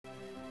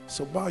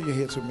So bow your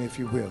heads with me if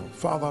you will.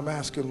 Father, I'm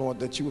asking, Lord,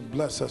 that you would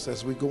bless us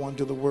as we go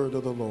into the word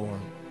of the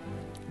Lord.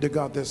 Dear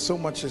God, there's so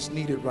much that's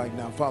needed right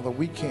now. Father,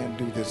 we can't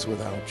do this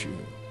without you.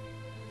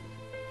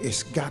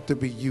 It's got to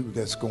be you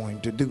that's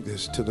going to do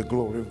this to the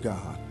glory of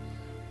God.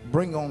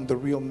 Bring on the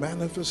real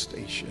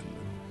manifestation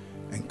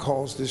and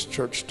cause this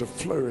church to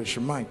flourish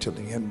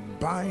mightily and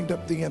bind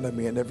up the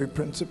enemy and every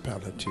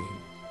principality.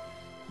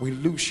 We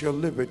loose your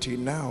liberty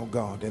now,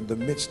 God, in the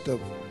midst of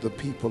the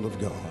people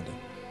of God.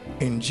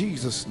 In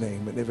Jesus'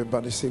 name, and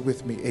everybody say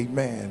with me,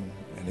 amen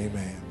and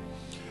amen.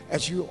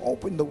 As you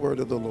open the word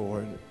of the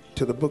Lord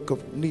to the book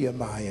of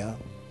Nehemiah,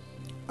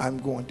 I'm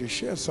going to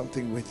share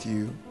something with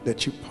you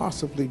that you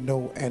possibly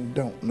know and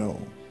don't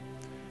know.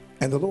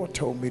 And the Lord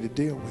told me to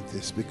deal with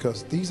this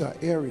because these are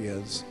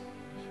areas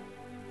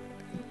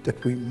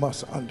that we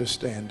must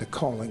understand the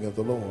calling of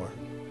the Lord.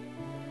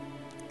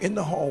 In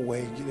the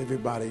hallway, get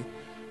everybody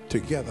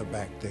together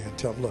back there and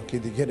tell them, look,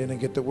 either get in and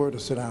get the word or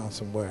sit down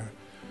somewhere.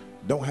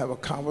 Don't have a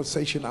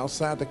conversation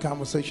outside the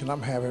conversation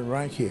I'm having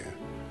right here.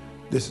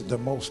 This is the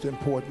most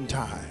important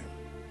time.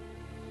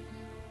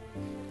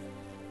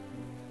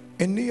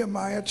 In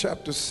Nehemiah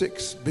chapter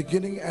 6,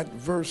 beginning at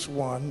verse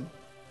 1,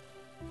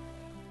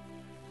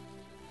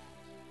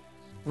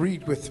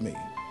 read with me.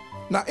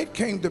 Now it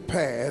came to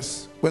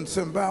pass when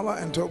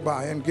Sanballat and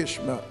Tobiah and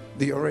Gishma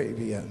the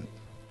Arabian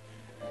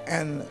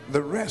and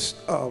the rest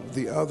of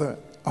the other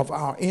of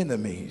our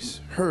enemies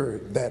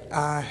heard that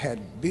I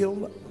had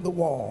built the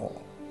wall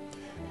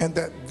and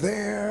that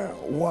there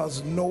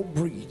was no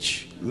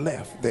breach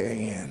left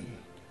therein,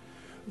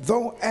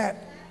 though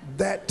at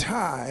that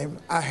time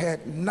I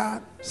had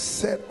not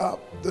set up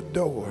the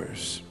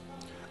doors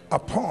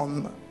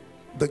upon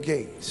the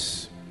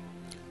gates,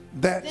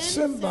 that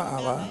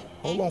Sanballat,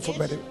 hold on for a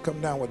minute,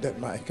 come down with that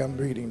mic, I'm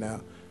reading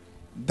now,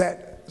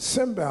 that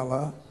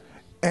Sanballat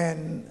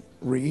and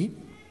read,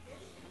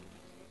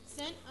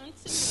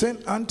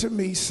 sent unto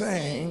me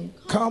saying,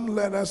 come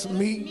let us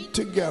meet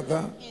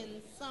together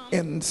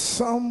in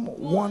some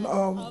one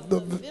of the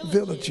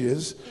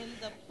villages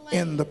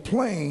in the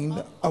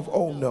plain of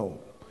Ono.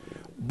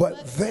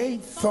 But they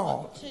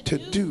thought to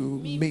do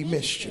me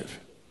mischief.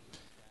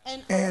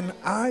 And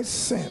I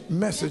sent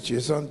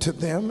messages unto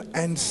them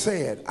and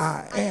said,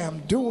 I am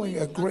doing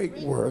a great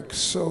work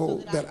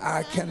so that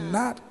I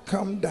cannot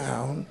come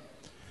down.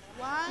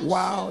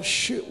 Why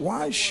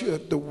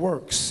should the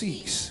work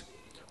cease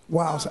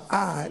whilst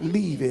I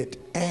leave it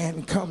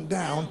and come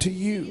down to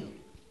you?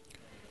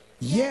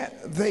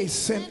 Yet they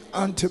sent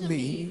unto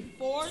me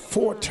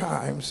 4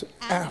 times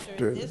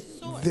after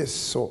this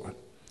sort.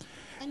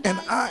 And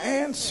I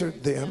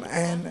answered them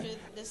and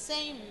the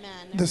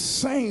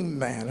same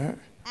manner.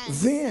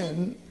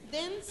 Then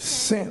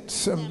sent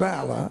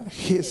Sanballat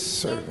his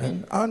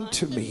servant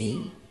unto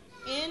me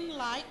in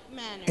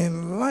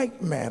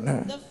like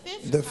manner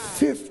the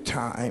 5th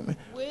time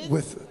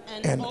with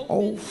an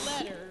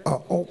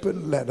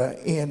open letter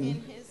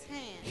in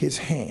his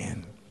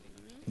hand,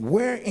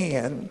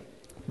 wherein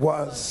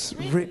was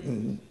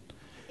written,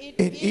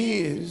 it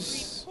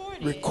is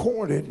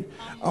recorded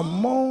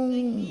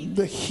among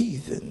the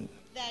heathen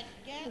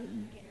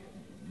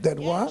that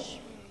what?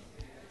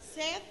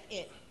 Saith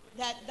it,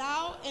 that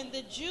thou and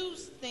the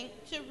Jews think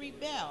to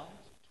rebel,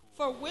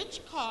 for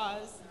which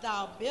cause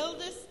thou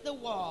buildest the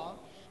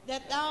wall,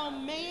 that thou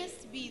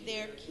mayest be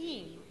their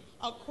king,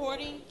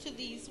 according to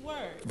these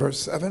words. Verse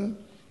 7.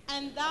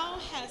 And thou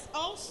hast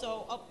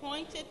also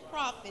appointed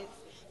prophets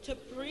to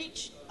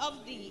preach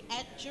of thee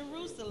at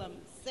Jerusalem,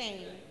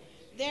 saying,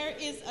 there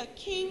is a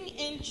king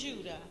in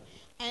Judah,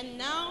 and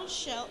now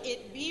shall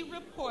it be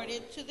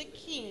reported to the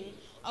king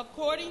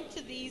according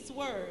to these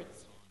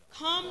words.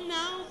 Come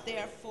now,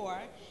 therefore,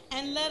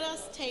 and let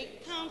us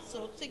take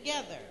counsel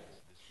together.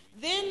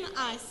 Then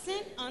I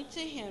sent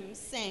unto him,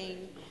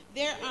 saying,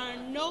 there are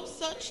no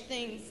such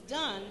things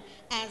done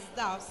as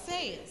thou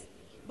sayest,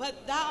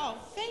 but thou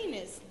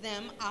feignest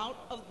them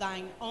out of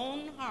thine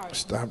own heart.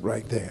 Stop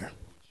right there.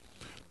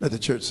 Let the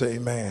church say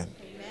amen.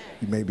 Amen.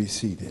 You may be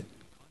seated.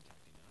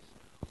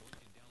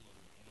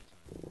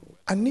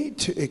 I need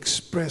to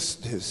express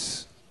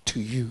this to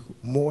you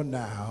more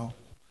now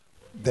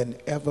than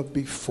ever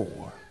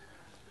before.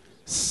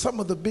 Some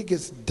of the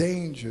biggest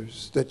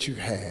dangers that you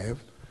have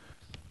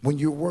when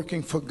you're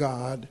working for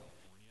God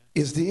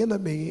is the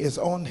enemy is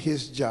on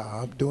his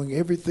job doing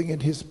everything in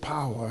his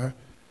power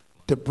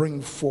to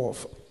bring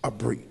forth a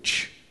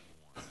breach.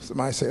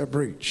 Somebody say a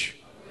breach.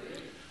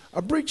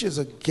 A breach is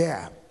a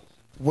gap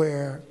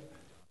where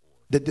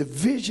the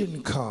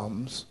division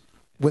comes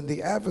when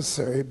the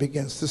adversary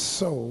begins to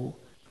sow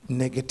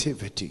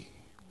negativity.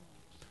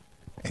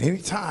 And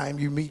anytime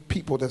you meet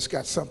people that's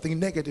got something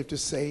negative to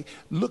say,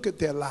 look at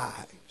their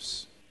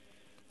lives.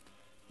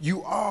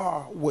 You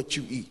are what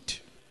you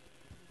eat.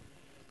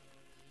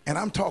 And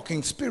I'm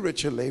talking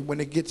spiritually when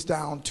it gets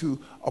down to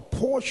a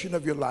portion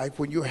of your life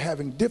when you're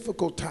having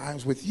difficult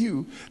times with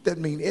you, that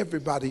means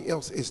everybody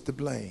else is to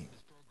blame.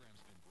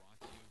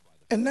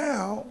 And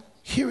now,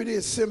 here it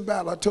is,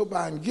 Sanballat,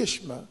 Tobiah, and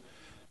Gishma.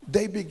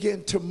 they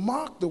began to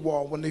mark the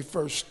wall when they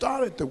first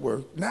started the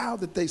work. Now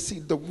that they see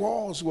the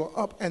walls were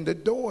up and the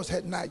doors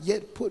had not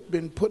yet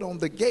been put on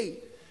the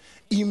gate,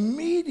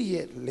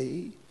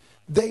 immediately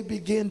they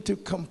begin to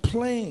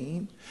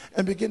complain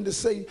and begin to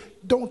say,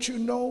 don't you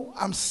know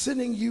I'm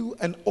sending you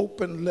an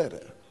open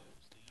letter?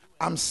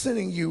 I'm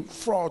sending you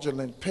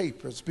fraudulent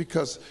papers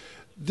because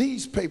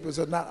these papers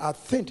are not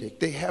authentic.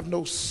 They have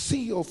no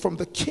seal from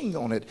the king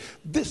on it.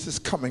 This is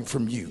coming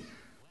from you.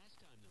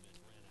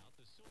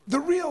 The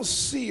real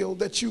seal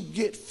that you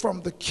get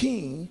from the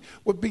king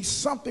would be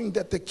something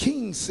that the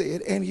king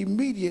said, and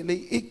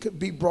immediately it could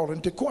be brought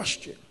into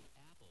question.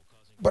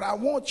 But I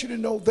want you to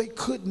know they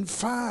couldn't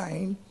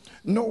find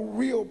no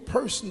real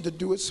person to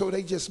do it, so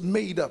they just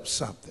made up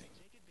something.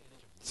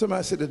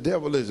 Somebody said the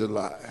devil is a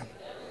lie.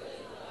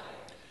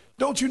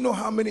 Don't you know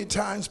how many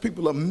times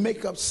people will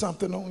make up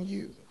something on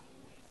you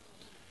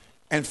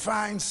and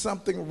find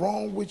something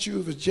wrong with you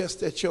if it's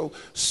just that your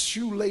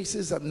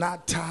shoelaces are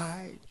not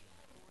tied?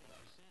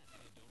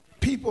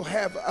 People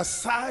have a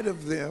side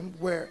of them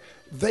where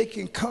they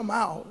can come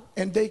out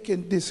and they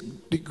can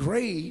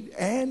degrade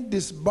and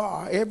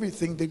disbar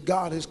everything that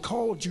God has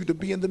called you to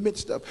be in the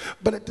midst of.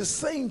 But at the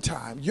same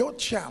time, your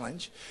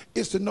challenge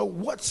is to know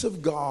what's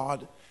of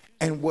God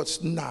and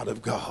what's not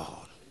of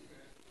God.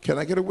 Can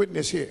I get a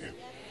witness here?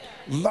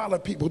 A lot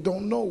of people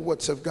don't know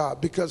what's of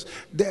God because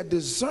their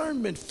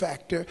discernment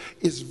factor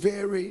is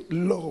very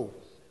low.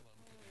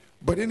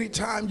 But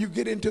anytime you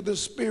get into the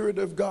Spirit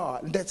of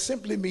God, that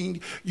simply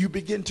means you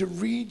begin to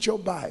read your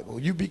Bible.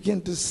 You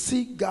begin to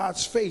seek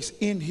God's face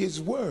in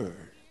His Word.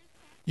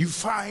 You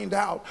find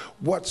out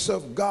what's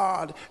of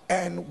God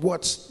and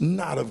what's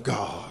not of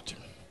God.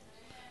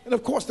 And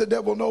of course, the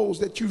devil knows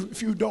that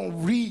if you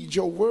don't read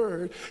your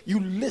Word, you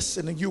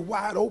listen and you're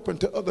wide open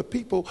to other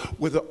people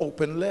with an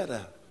open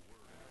letter.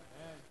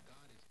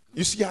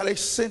 You see how they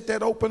sent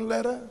that open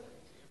letter?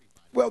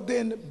 Well,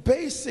 then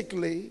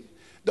basically,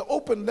 the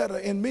open letter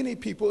in many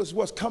people is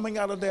what's coming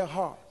out of their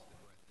heart.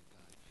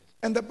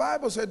 And the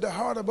Bible said the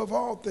heart above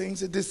all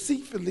things is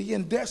deceitfully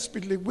and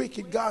desperately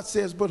wicked. God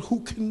says, but who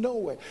can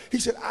know it? He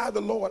said, I,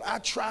 the Lord, I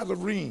try the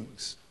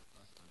reins.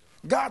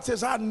 God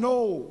says, I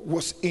know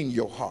what's in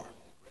your heart,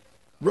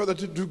 whether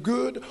to do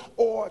good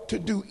or to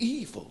do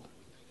evil.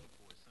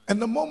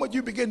 And the moment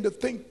you begin to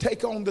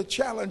take on the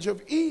challenge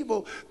of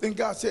evil, then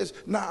God says,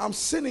 now I'm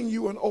sending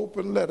you an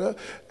open letter,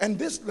 and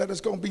this letter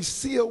is going to be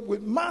sealed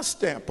with my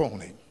stamp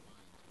on it.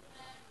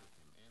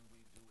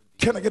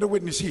 Can I get a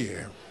witness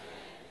here?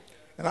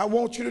 And I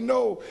want you to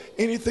know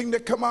anything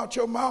that come out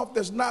your mouth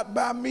that's not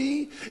by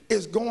me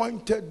is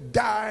going to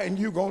die, and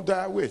you're going to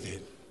die with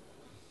it.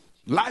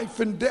 Life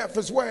and death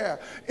is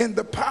where? In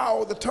the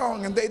power of the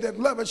tongue, and they that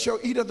love it shall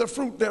eat of the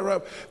fruit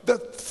thereof. The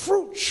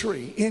fruit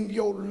tree in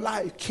your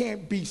life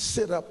can't be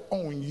set up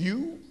on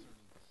you.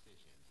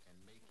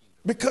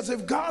 Because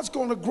if God's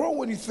going to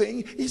grow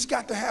anything, He's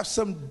got to have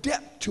some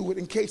depth to it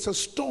in case a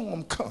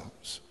storm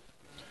comes.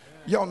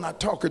 Y'all not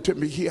talking to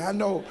me here. I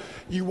know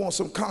you want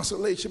some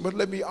consolation, but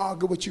let me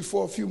argue with you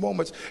for a few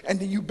moments, and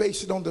then you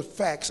base it on the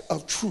facts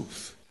of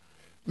truth.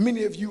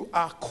 Many of you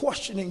are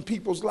questioning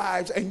people's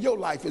lives, and your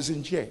life is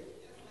in jail.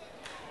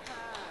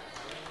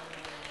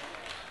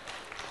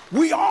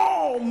 We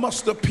all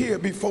must appear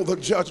before the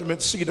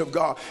judgment seat of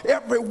God.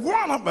 Every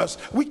one of us.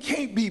 We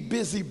can't be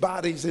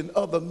busybodies in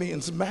other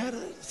men's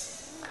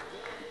matters.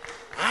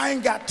 I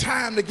ain't got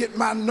time to get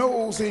my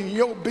nose in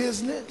your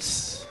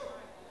business.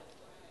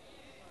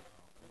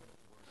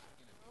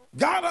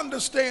 God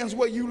understands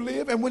where you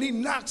live, and when He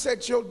knocks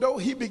at your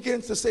door, He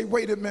begins to say,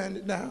 wait a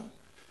minute now.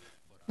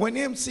 When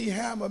MC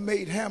Hammer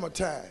made Hammer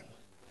Time,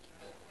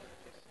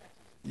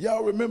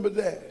 y'all remember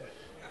that?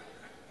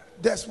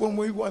 That's when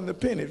we won the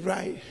pennant,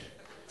 right?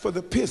 For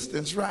the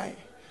Pistons, right?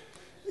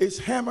 It's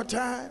Hammer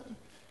Time.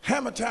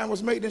 Hammer Time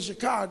was made in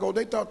Chicago.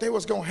 They thought they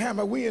was going to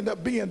hammer. We ended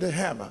up being the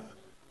hammer.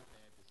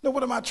 Now,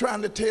 what am I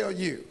trying to tell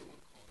you?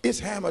 It's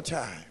Hammer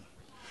Time.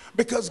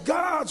 Because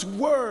God's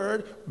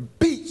word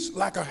beats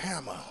like a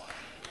hammer.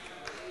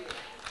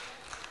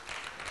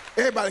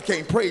 Everybody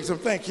can't praise Him.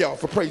 Thank y'all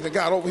for praising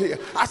God over here.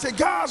 I said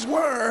God's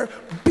word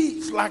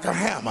beats like a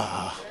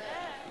hammer.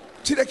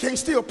 See, they can't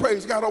still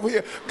praise God over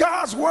here.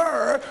 God's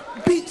word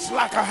beats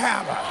like a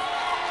hammer.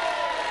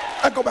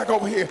 I go back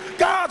over here.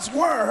 God's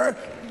word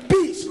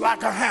beats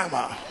like a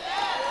hammer.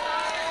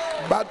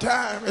 By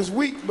time it's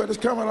weak, but it's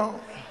coming on.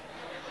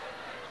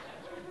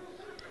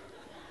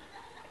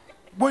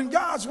 When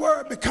God's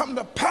word become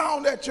to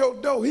pound at your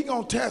door, He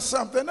gonna tear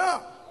something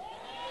up.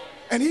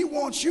 And He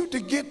wants you to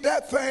get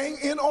that thing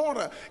in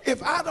order.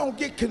 If I don't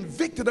get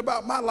convicted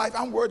about my life,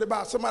 I'm worried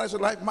about somebody else's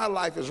life. My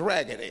life is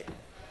raggedy.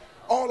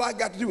 All I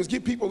got to do is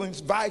give people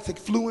advice,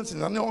 influence,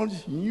 and I know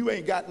you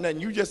ain't got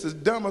nothing. You just as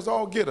dumb as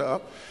all get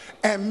up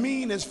and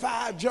mean as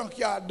 5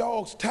 junkyard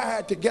dogs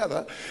tied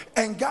together.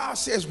 And God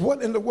says,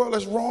 what in the world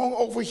is wrong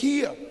over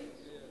here?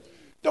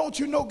 Don't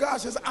you know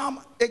God says, I'm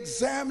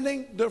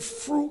examining the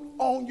fruit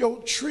on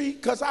your tree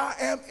because I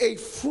am a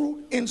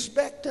fruit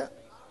inspector.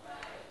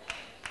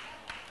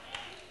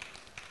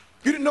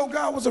 You didn't know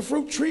God was a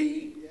fruit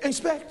tree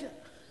inspector?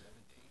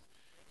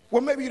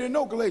 Well, maybe you didn't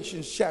know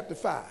Galatians chapter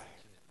 5.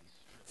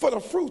 For the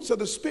fruits of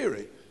the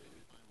Spirit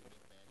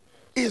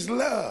is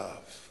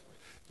love,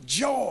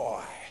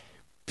 joy,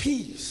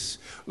 peace,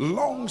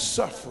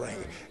 long-suffering,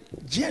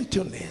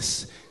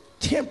 gentleness,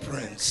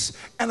 temperance,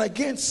 and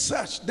against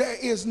such there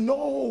is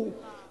no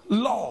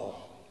law.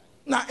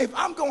 Now, if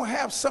I'm going to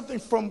have something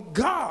from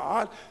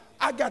God,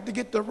 I got to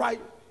get the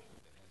right.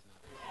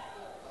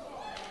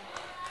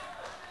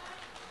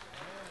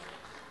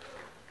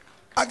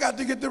 I got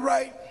to get the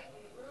right.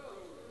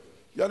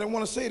 Y'all didn't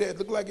want to say that. It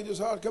looked like it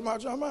just hard to come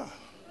out your mouth.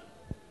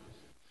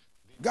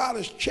 God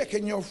is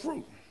checking your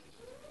fruit.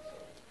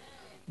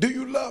 Do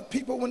you love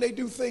people when they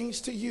do things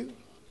to you?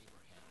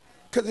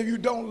 Because if you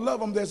don't love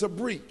them, there's a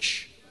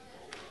breach.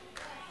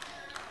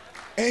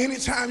 And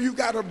anytime you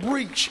got a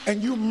breach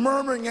and you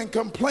murmuring and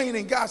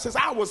complaining, God says,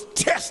 I was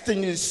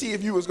testing you to see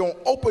if you was going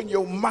to open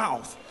your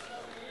mouth.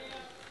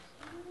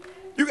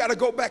 You got to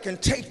go back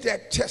and take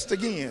that test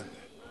again.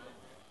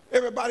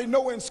 Everybody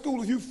know in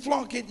school, if you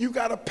flunk it, you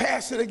got to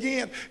pass it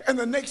again. And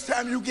the next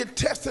time you get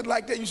tested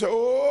like that, you say,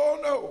 oh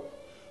no,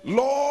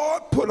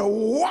 Lord, put a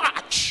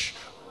watch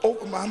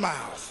over my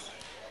mouth.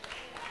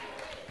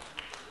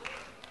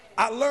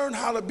 I learned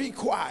how to be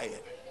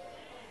quiet.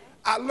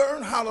 I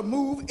learned how to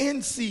move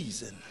in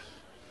season,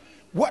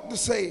 what to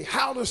say,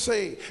 how to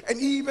say, and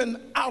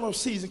even out of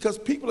season, because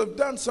people have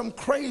done some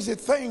crazy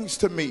things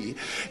to me,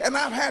 and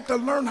I've had to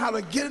learn how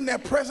to get in their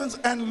presence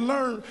and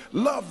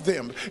love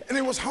them. And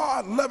it was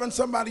hard loving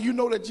somebody you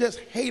know that just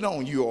hate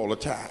on you all the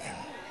time.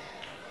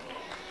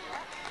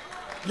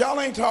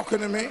 Y'all ain't talking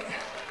to me.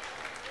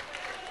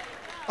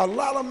 A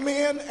lot of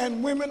men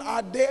and women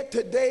are dead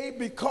today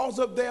because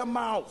of their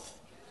mouth.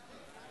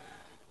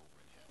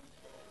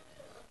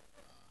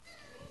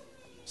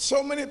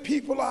 So many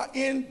people are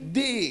in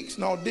Diggs.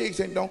 No,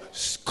 Diggs ain't don't.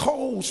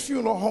 Cole's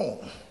Funeral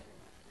Home.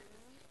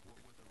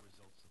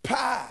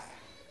 Pie.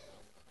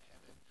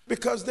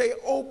 Because they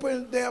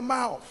opened their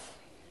mouth.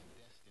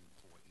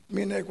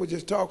 Me and Nick were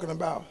just talking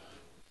about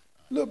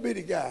little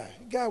bitty guy.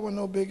 Guy wasn't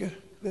no bigger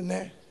than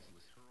that.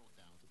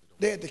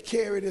 They had to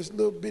carry this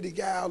little bitty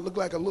guy out, looked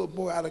like a little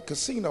boy out of a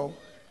casino.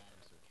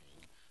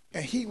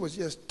 And he was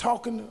just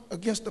talking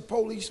against the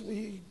police,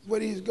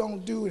 what he's going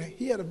to do. And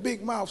he had a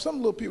big mouth. Some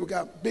little people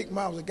got big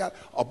mouths and got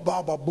a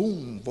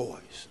ba-ba-boom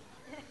voice.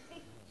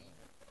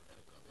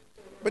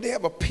 But they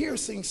have a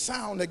piercing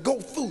sound that go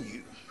through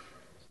you.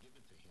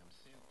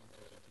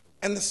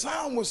 And the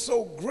sound was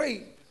so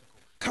great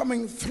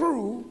coming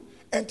through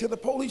until the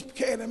police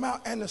carried him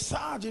out. And the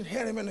sergeant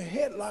had him in a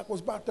headlock,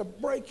 was about to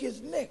break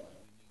his neck.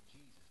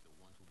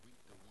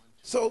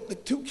 So the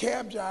two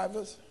cab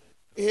drivers,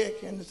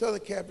 Eric and this other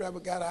cab driver,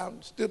 got out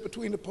and stood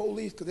between the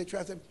police because they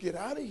tried to say, get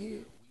out of here.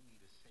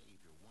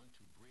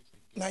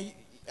 Now, I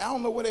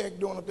don't know what Eric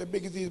doing up there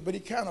big as he is, but he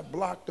kind of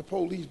blocked the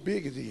police,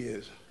 big as he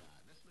is,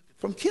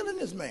 from killing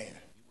this man.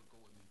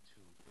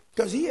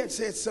 Because he had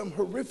said some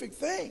horrific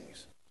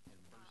things.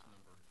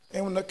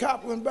 And when the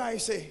cop went by, he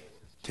said,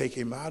 take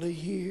him out of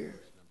here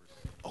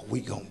or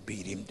we gonna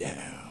beat him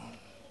down.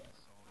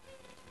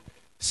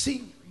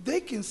 See,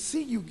 they can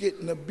see you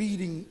getting a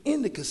beating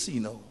in the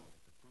casino.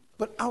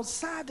 But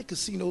outside the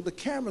casino, the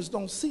cameras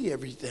don't see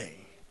everything.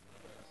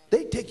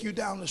 They take you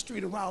down the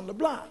street around the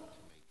block.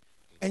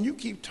 And you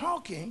keep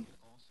talking.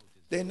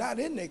 They're not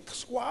in their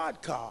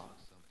squad car.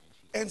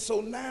 And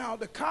so now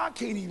the car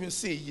can't even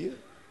see you.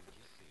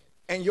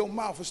 And your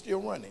mouth is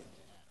still running.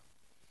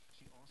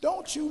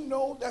 Don't you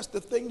know that's the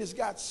thing that's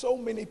got so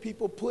many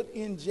people put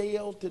in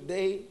jail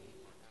today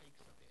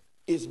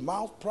is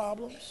mouth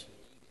problems?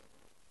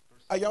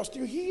 Are y'all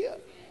still here?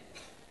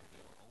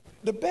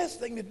 The best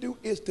thing to do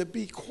is to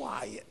be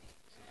quiet.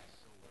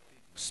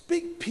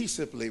 Speak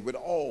peaceably with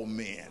all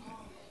men.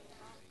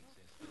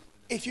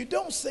 If you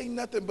don't say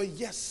nothing but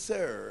yes,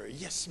 sir,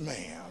 yes,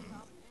 ma'am,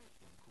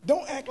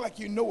 don't act like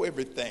you know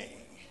everything.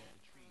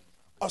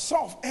 A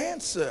soft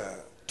answer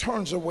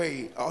turns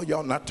away. Oh,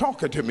 y'all not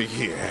talking to me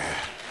here.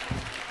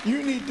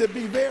 You need to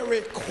be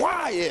very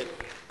quiet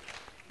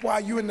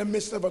while you're in the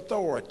midst of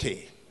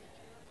authority.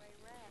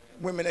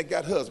 Women that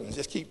got husbands,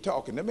 just keep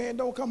talking. The man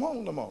don't come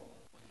home no more.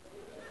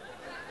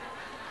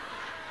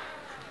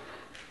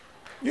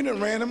 You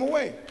done ran him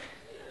away.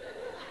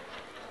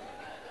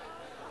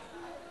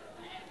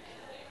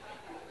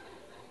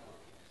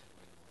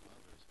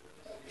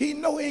 He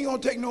know he ain't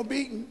gonna take no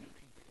beating.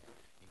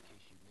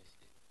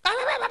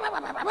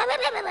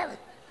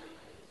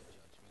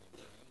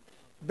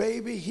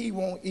 Baby, he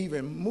won't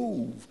even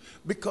move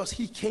because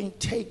he can't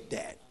take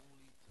that.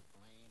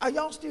 Are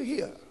y'all still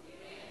here?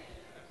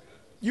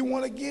 You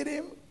want to get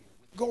him?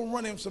 Go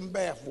run him some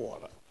bath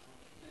water.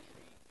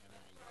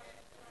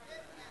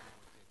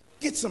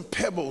 Get some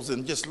pebbles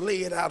and just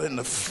lay it out in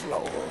the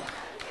floor.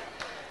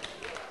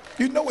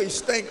 You know he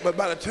stink, but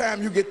by the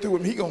time you get through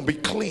him, he gonna be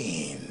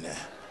clean.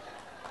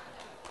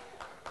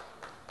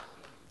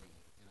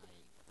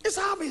 It's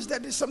obvious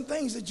that there's some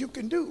things that you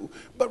can do,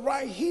 but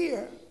right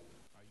here,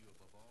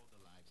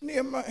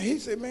 Nehemiah, he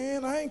said,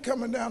 man, I ain't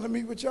coming down to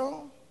meet with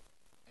y'all.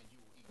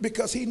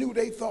 Because he knew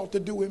they thought to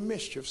do him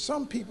mischief.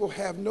 Some people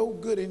have no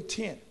good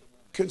intent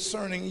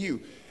concerning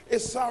you.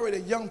 It's sorry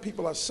that young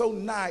people are so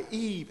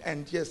naive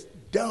and just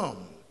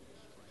dumb.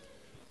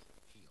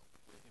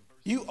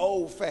 You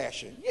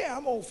old-fashioned. Yeah,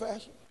 I'm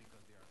old-fashioned.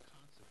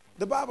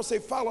 The Bible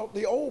says follow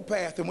the old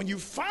path, and when you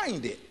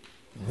find it,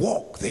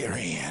 walk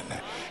therein.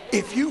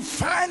 If you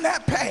find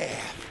that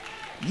path,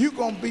 you're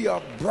going to be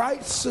a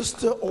bright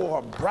sister or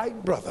a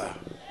bright brother.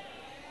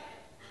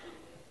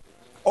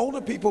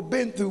 Older people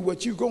been through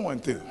what you're going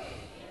through.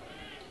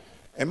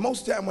 And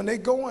most of the time when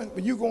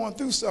you're going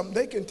through something,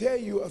 they can tell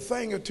you a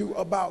thing or two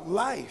about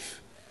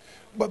life.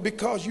 But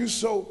because you're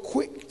so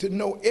quick to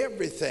know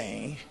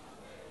everything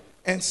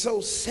and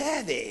so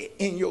savvy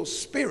in your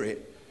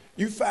spirit,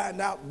 you find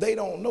out they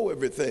don't know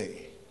everything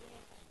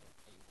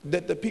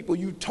that the people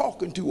you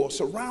talking to or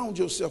surround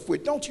yourself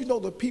with. Don't you know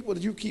the people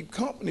that you keep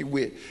company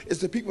with is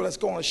the people that's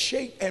going to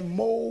shape and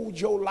mold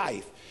your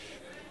life?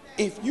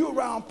 If you're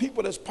around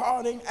people that's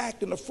partying,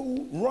 acting a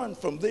fool, run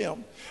from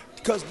them,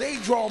 because they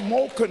draw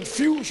more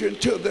confusion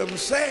to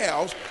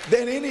themselves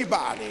than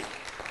anybody.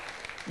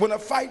 When a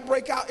fight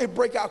break out, it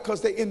break out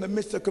because they're in the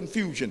midst of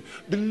confusion,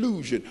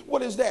 delusion.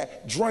 What is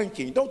that?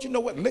 Drinking. Don't you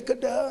know what liquor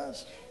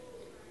does?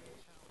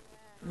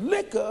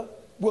 Liquor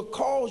will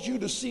cause you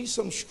to see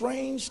some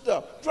strange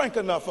stuff. Drink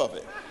enough of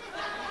it.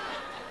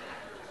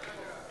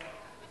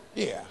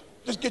 Yeah,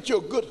 just get you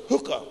a good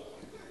hooker,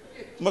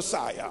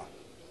 Messiah.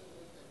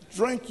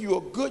 Drink you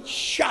a good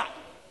shot.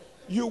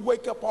 You'll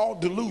wake up all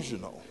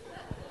delusional,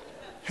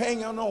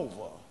 hanging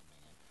over.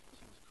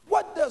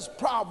 What does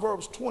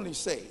Proverbs 20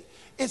 say?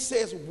 It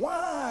says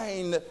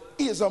wine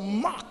is a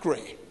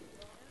mockery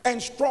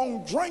and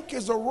strong drink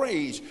is a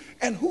rage,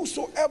 and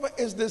whosoever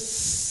is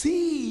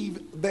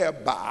deceived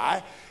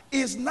thereby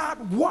is not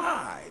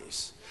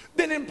wise.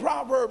 Then in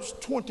Proverbs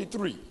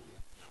 23,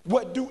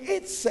 what do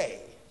it say?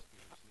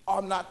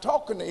 I'm not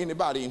talking to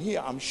anybody in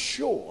here, I'm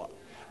sure.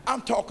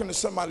 I'm talking to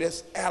somebody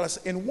that's Alice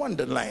in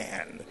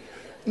Wonderland.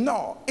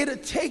 No, it'll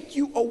take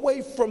you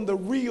away from the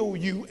real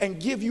you and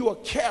give you a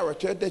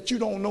character that you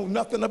don't know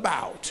nothing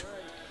about.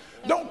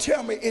 Don't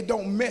tell me it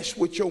don't mess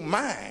with your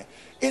mind.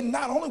 It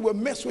not only will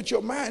mess with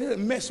your mind, it'll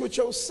mess with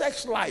your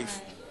sex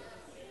life.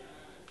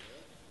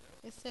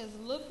 It says,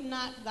 look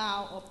not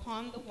thou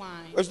upon the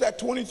wine. Is that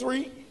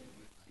 23?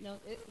 No,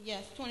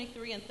 yes,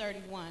 23 and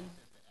 31.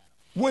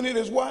 When it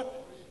is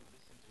what?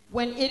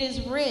 When it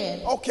is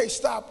red. Okay,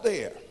 stop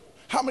there.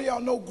 How many of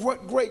y'all know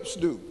what grapes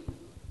do?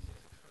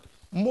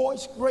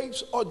 Moist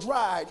grapes are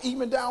dried,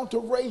 even down to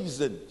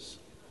raisins.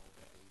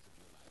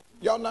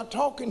 Y'all not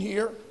talking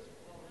here.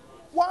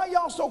 Why are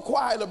y'all so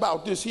quiet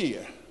about this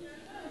here?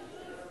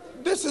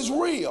 This is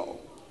real.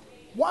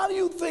 Why do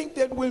you think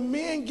that when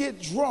men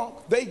get drunk,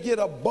 they get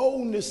a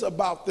boldness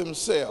about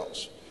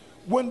themselves?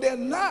 When they're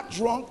not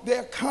drunk,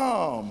 they're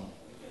calm.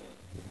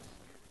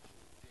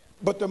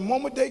 But the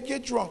moment they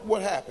get drunk,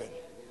 what happened?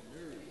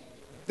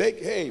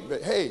 Hey,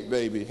 baby,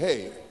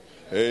 hey,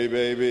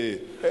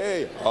 baby,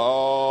 hey,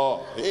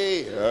 oh,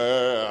 hey,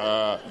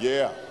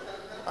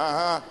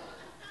 yeah,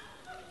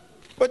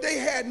 But they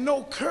had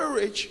no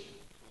courage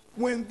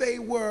when they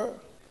were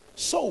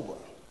sober.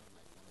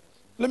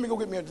 Let me go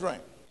get me a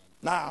drink.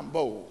 Now I'm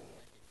bold.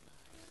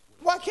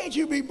 Why can't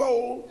you be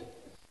bold?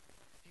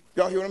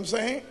 Y'all hear what I'm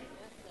saying?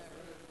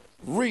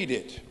 Read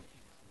it.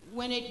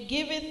 When it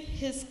giveth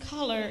his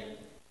color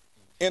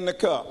in the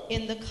cup.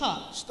 In the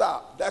cup.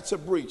 Stop. That's a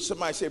breach.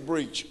 Somebody say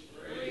breach.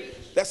 Breach.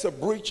 That's a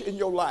breach in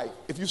your life.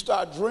 If you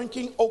start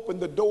drinking, open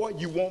the door,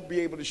 you won't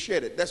be able to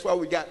shed it. That's why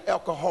we got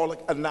Alcoholic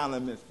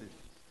Anonymous.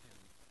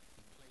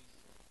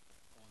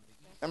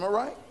 Am I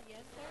right? Yes,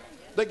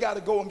 sir. They got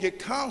to go and get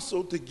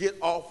counsel to get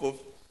off of.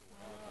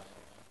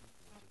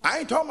 I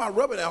ain't talking about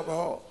rubbing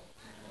alcohol.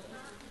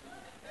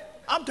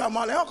 I'm talking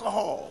about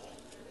alcohol.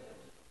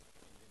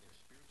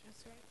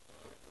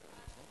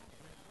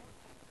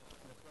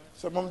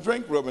 Some of them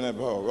drink rubbing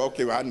alcohol.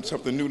 Okay, well,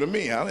 something new to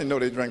me. I didn't know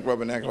they drank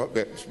rubbing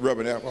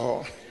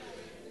alcohol.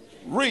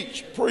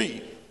 Reach,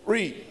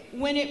 read.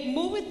 When it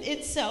moveth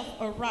itself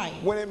aright.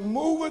 When it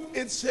moveth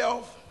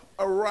itself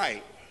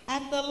aright.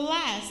 At the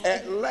last.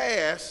 At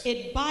last.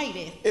 It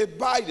biteth. It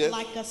biteth.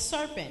 Like a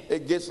serpent.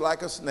 It gets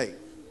like a snake.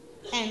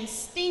 And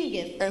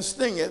stingeth. And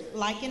stingeth.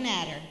 Like an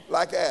adder.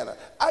 Like an adder.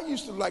 I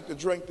used to like to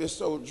drink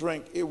this old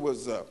drink. It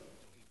was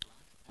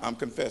I'm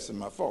confessing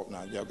my fault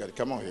now. Y'all got to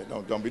come on here.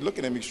 Don't be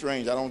looking at me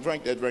strange. I don't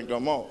drink that drink no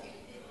more.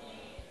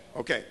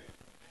 Okay.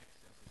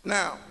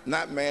 Now,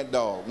 not Mad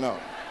Dog, no.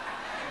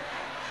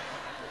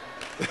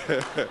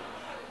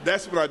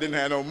 That's when I didn't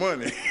have no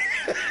money.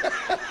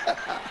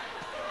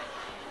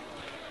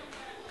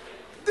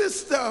 This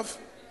stuff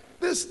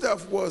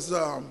was,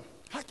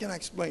 how can I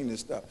explain this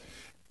stuff?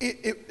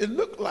 It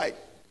looked like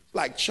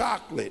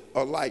chocolate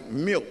or like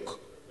milk.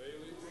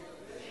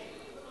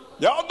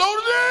 Y'all know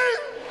the name?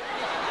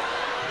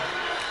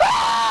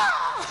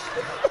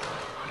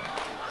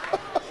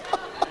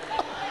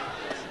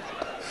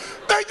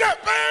 They got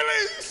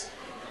Bailey's.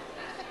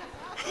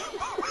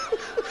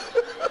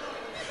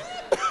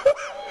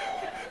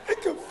 They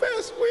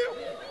confess with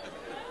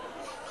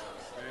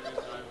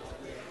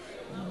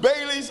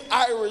Bailey's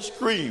Irish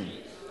cream.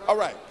 All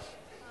right.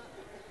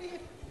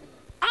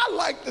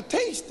 like the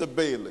taste of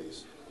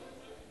Bailey's.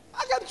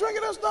 I got to drink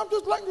that stuff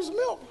just like this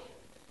milk.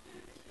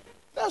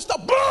 That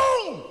stuff,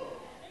 boom!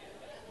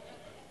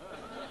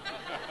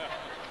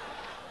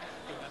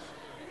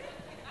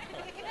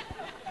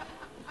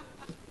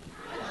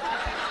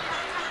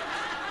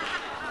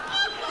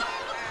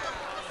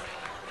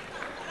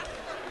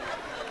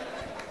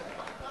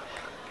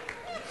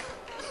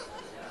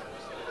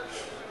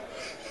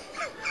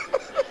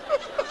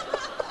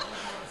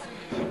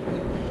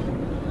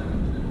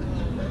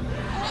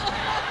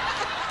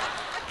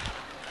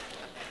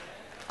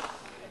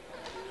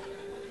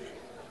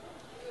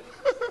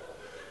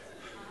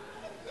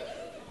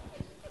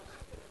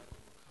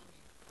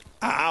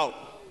 Out.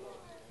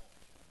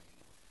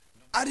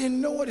 I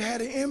didn't know it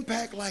had an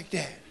impact like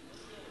that.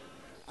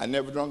 I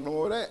never drunk no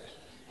more of that.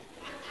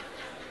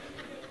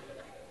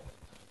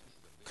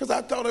 Because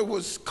I thought it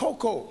was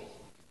cocoa.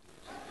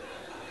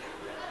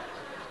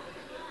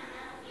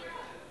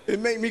 It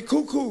made me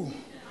cuckoo.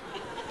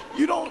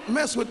 You don't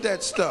mess with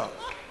that stuff.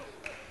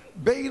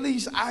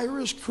 Bailey's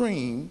Irish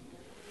Cream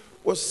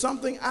was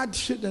something I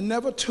should have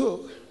never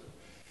took,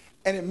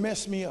 and it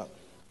messed me up.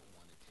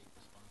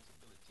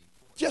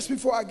 Just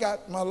before I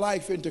got my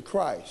life into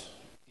Christ,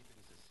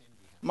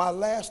 my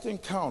last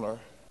encounter,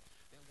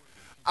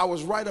 I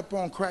was right up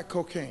on crack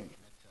cocaine.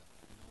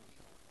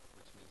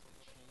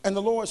 And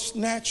the Lord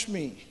snatched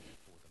me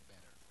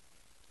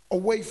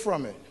away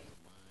from it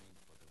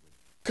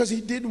because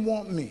he didn't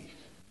want me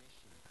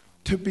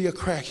to be a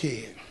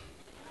crackhead.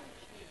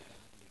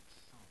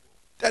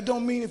 That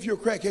don't mean if you're a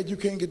crackhead you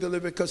can't get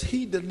delivered, because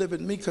he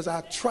delivered me, because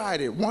I tried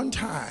it one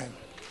time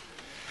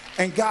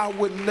and God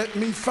wouldn't let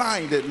me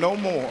find it no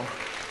more.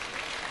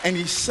 And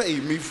he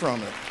saved me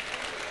from it.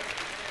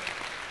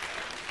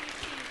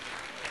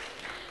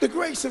 The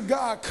grace of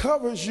God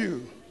covers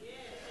you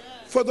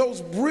for those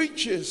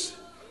breaches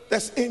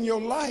that's in your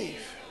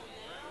life.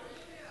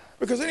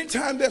 Because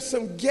anytime there's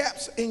some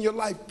gaps in your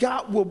life,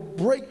 God will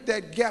break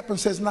that gap and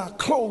says, now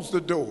close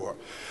the door.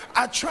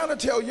 I try to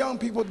tell young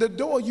people, the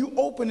door you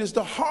open is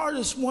the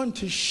hardest one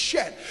to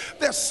shut.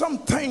 There's some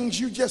things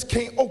you just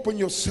can't open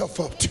yourself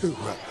up to.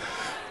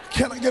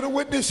 Can I get a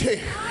witness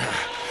here?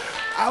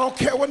 I don't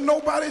care what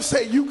nobody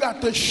say. You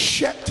got to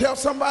shut. Tell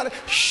somebody,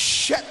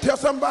 shut. Tell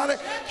somebody,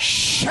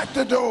 shut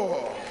the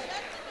door.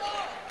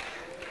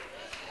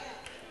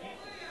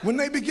 When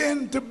they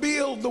begin to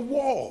build the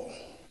wall,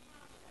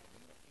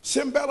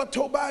 Simbella,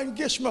 Tobiah, and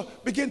Gishma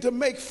begin to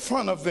make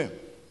fun of them.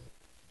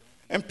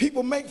 And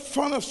people make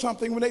fun of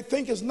something when they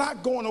think it's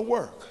not going to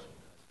work.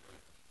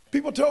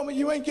 People told me,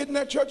 you ain't getting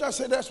that church. I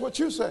said, that's what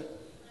you say.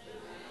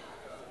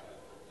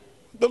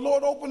 The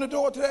Lord opened the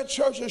door to that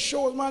church and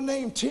showed my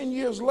name 10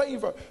 years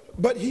later,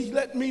 but he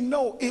let me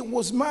know it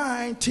was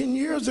mine 10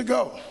 years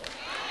ago.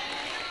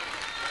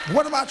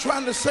 What am I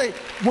trying to say?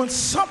 When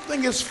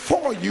something is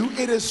for you,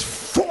 it is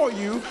for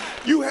you.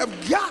 You have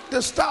got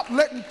to stop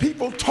letting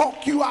people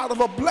talk you out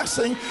of a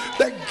blessing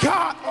that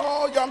God,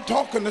 oh, I'm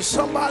talking to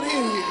somebody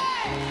in here.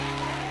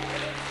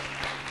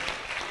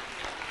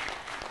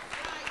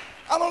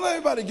 I don't let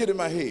anybody get in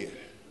my head.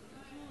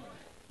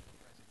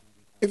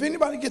 If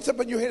anybody gets up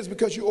in your head, it's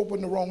because you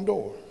opened the wrong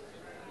door.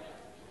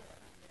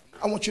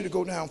 I want you to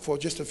go down for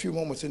just a few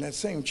moments in that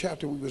same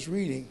chapter we was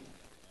reading.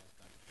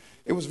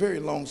 It was very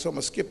long, so I'm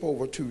going to skip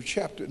over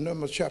to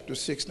Numbers chapter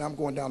 6. Now I'm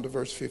going down to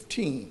verse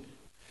 15.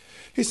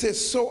 He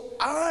says, so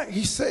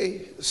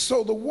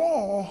the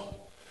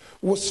wall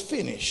was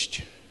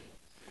finished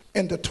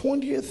in the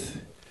 20th,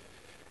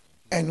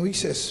 and he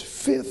says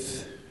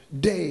 5th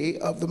day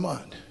of the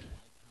month.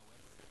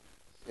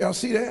 Y'all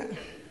see that?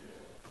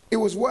 It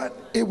was what?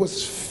 It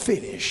was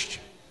finished.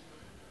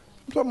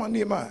 I'm talking about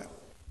Nehemiah.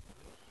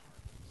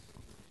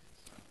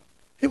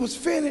 It was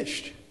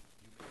finished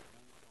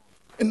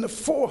in the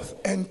 4th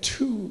and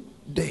 2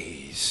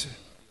 days.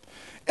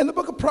 In the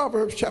book of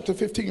Proverbs, chapter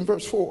 15,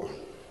 verse 4.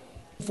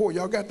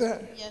 Y'all got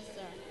that? Yes,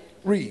 sir.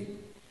 Read.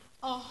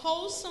 A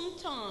wholesome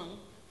tongue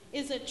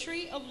is a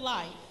tree of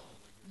life,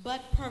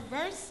 but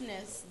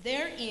perverseness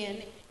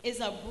therein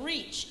is a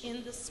breach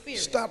in the spirit.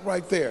 Stop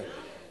right there.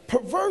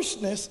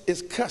 Perverseness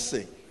is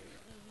cussing.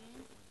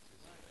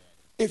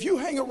 If you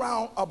hang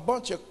around a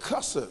bunch of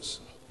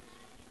cussers,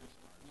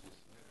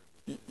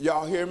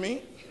 y'all hear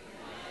me?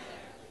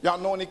 Y'all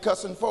know any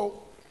cussing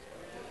folk?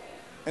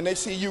 And they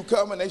see you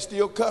coming, they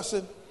still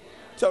cussing?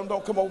 Tell them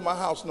don't come over my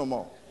house no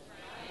more.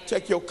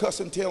 Take your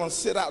cussing tail and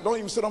sit out. Don't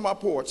even sit on my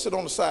porch. Sit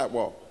on the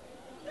sidewalk.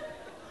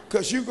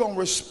 Because you're going to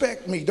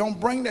respect me. Don't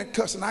bring that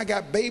cussing. I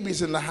got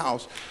babies in the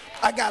house.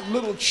 I got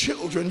little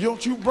children.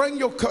 Don't you bring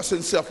your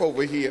cussing self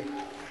over here.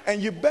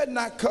 And you better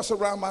not cuss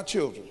around my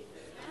children.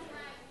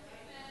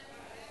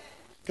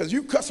 Because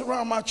you cuss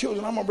around my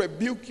children, I'm going to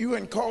rebuke you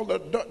and call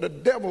the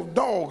devil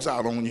dogs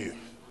out on you.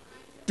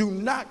 Do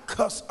not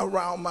cuss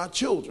around my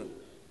children.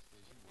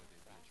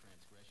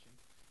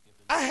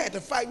 I had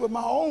to fight with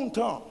my own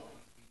tongue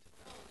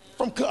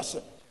from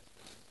cussing.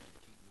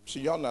 See,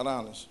 y'all not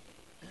honest.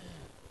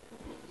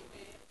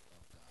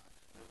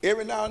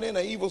 Every now and then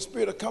an evil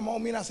spirit will come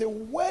on me and I say,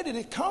 where did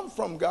it come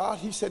from, God?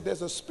 He said,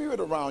 there's a spirit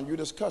around you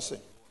that's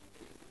cussing.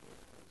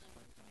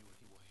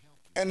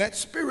 And that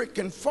spirit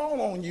can fall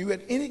on you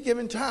at any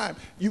given time.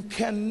 You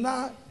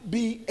cannot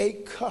be a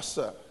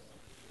cusser.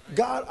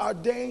 God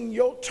ordained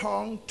your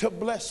tongue to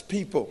bless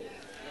people.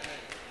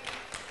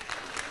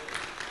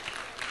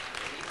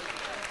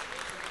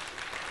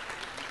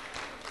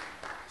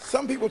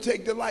 Some people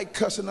take delight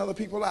cussing other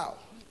people out.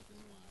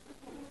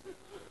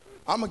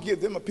 I'm going to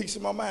give them a piece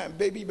of my mind.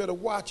 Baby, you better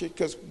watch it,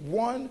 because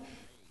one,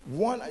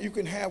 you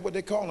can have what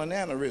they call an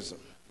aneurysm.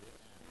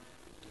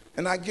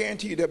 And I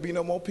guarantee you there'll be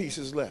no more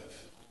pieces left.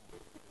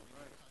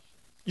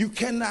 You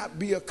cannot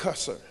be a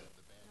cusser.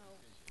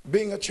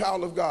 Being a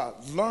child of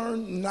God,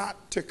 learn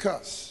not to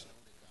cuss.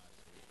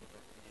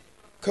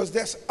 Because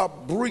that's a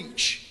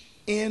breach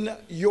in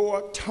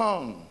your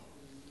tongue.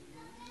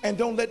 And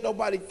don't let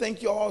nobody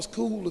think you're all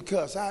cool to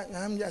cuss.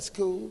 I'm just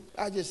cool.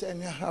 I just said,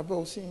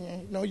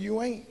 no,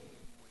 you ain't.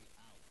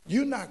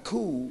 You're not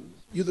cool.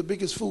 You're the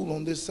biggest fool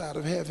on this side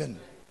of heaven.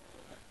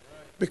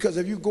 Because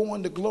if you go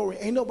into glory,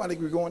 ain't nobody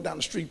going down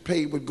the street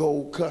paved with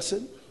gold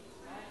cussing.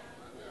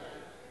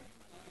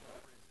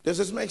 Does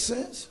this make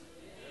sense?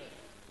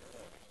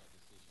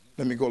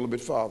 Let me go a little bit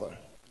farther.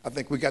 I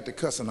think we got the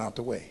cussing out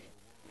the way.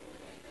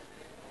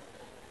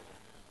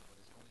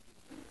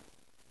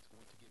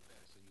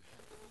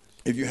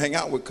 If you hang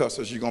out with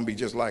cussers, you're going to be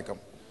just like them.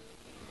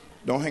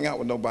 Don't hang out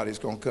with nobody that's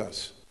going to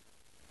cuss.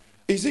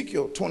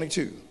 Ezekiel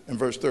 22 and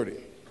verse 30.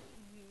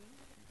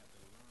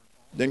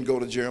 Then go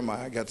to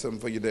Jeremiah. I got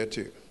something for you there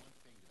too.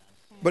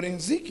 But in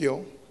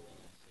Ezekiel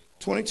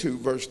 22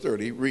 verse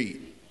 30,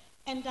 read.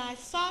 And I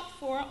sought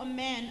for a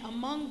man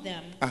among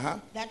them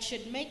that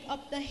should make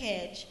up the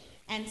hedge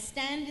and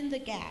stand in the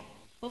gap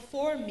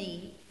before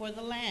me for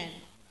the land,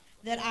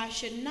 that I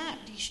should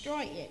not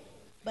destroy it,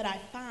 but I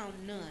found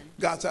none.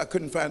 God said, I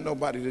couldn't find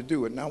nobody to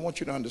do it. Now I want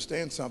you to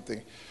understand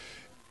something.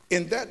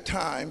 In that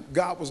time,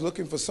 God was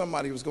looking for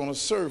somebody who was going to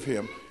serve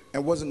him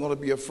and wasn't going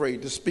to be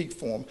afraid to speak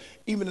for him,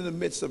 even in the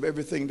midst of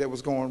everything that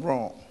was going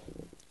wrong.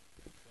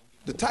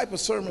 The type of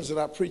sermons that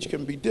I preach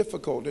can be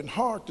difficult and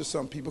hard to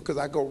some people because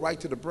I go right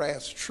to the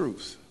brass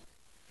truth.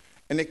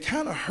 And it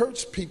kind of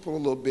hurts people a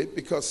little bit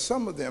because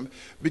some of them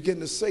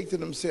begin to say to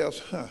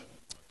themselves,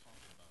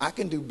 I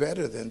can do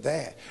better than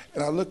that.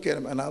 And I look at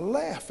them and I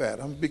laugh at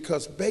them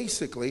because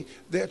basically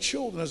their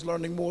children is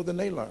learning more than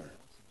they learn.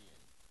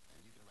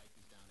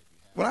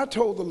 When I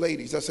told the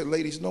ladies, I said,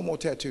 ladies, no more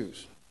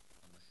tattoos.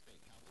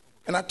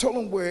 And I told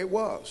them where it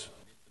was.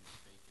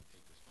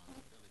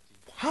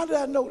 How did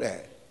I know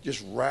that?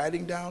 Just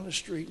riding down the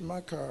street in my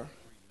car,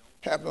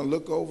 happened to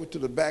look over to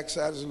the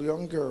backside of this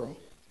young girl,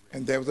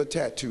 and there was a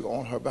tattoo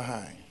on her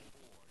behind.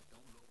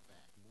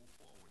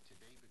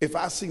 If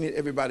I seen it,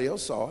 everybody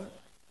else saw it.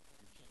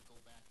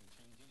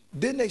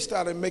 Then they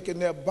started making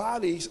their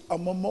bodies a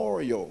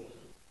memorial.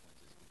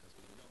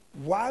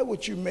 Why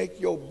would you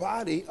make your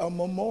body a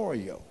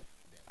memorial?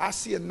 I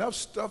see enough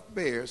stuffed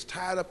bears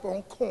tied up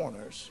on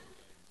corners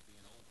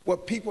where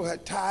people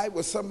had tied,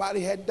 where somebody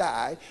had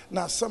died.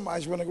 Now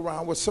somebody's running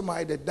around with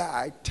somebody that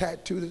died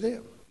tattooed to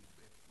them.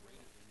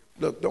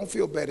 Look, don't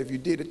feel bad if you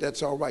did it.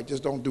 That's all right.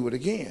 Just don't do it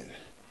again.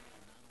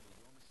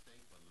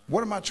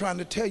 What am I trying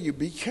to tell you?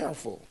 Be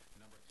careful,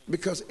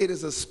 because it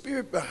is a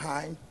spirit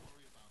behind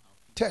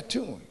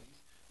tattooing.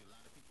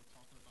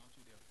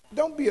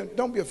 Don't be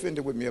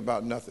offended with me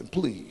about nothing,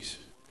 please.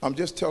 I'm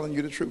just telling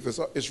you the truth.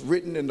 It's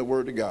written in the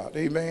Word of God.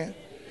 Amen.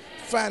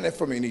 Find that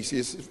for me, Nisi.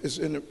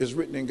 It's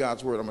written in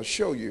God's Word. I'm going to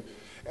show you.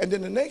 And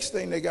then the next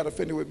thing they got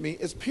offended with me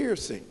is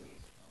piercing.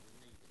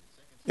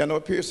 Y'all know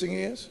what piercing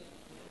is?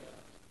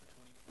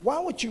 Why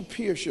would you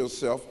pierce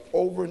yourself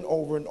over and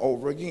over and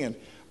over again?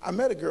 I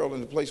met a girl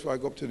in the place where I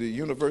go up to the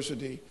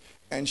university,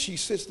 and she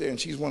sits there, and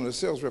she's one of the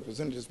sales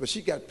representatives, but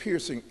she got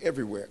piercing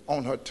everywhere.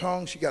 On her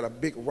tongue, she got a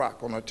big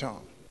rock on her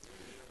tongue.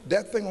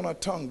 That thing on her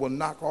tongue will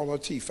knock all her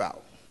teeth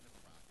out.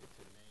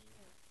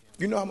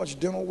 You know how much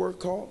dental work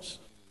costs?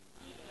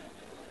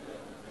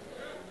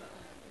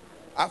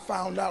 I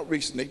found out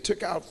recently, they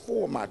took out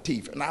 4 of my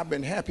teeth, and I've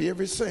been happy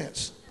ever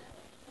since.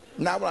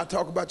 Now when I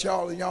talk about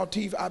y'all and y'all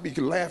teeth, I be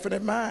laughing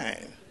at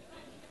mine.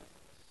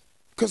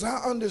 Because I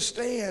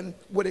understand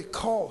what it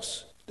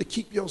costs to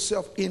keep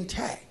yourself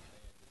intact.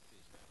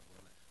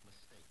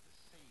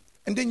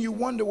 And then you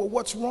wonder, well,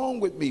 what's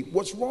wrong with me?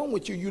 What's wrong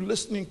with you? You're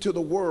listening to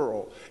the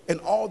world and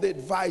all the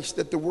advice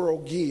that the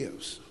world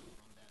gives.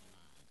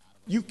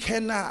 You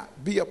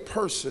cannot be a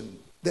person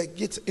that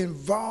gets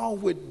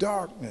involved with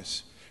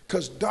darkness,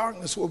 because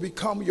darkness will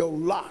become your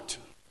lot.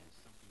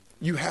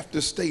 You have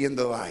to stay in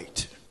the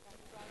light.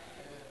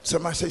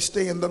 Somebody say,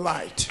 stay in the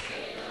light.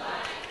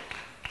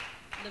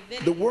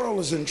 The world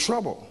is in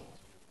trouble.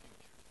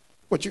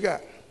 What you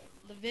got?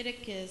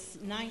 Leviticus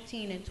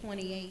 19 and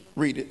 28.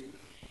 Read it.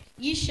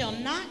 Ye shall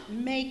not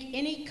make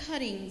any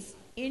cuttings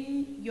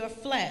in your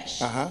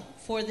flesh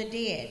for the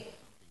dead,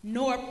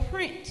 nor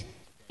print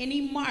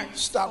any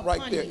marks. Stop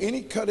right there.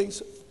 Any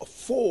cuttings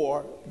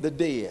for the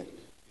dead.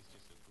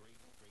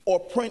 Or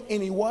print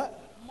any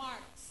what?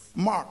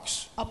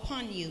 Marks.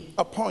 Upon you.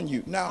 Upon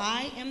you. Now,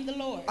 I am the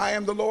Lord. I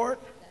am the Lord,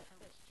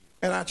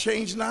 and I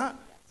change not.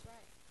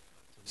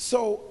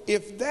 So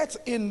if that's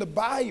in the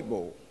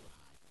Bible,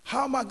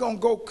 How am I going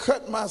to go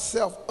cut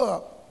myself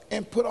up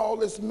and put all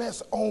this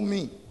mess on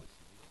me?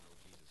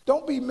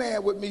 Don't be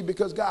mad with me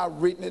because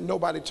God written it,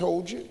 nobody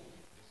told you.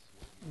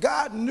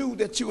 God knew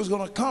that you was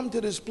going to come to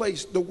this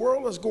place. The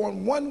world is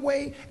going one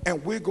way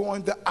and we're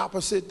going the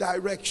opposite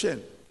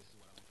direction.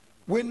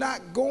 We're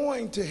not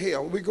going to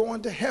hell, we're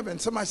going to heaven.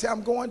 Somebody say,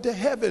 I'm going to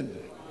heaven.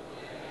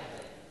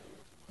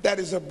 That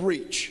is a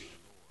breach.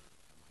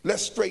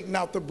 Let's straighten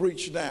out the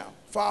breach now.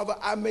 Father,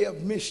 I may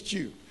have missed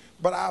you,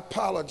 but I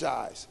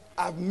apologize.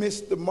 I've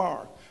missed the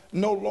mark.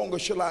 No longer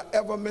shall I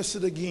ever miss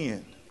it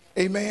again.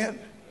 Amen?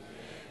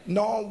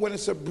 No, when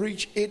it's a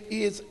breach, it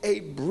is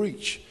a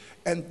breach.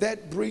 And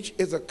that breach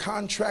is a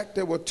contract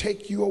that will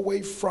take you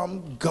away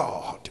from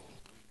God.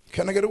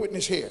 Can I get a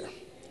witness here?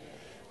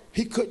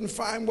 He couldn't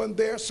find one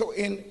there. So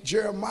in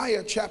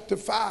Jeremiah chapter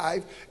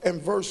 5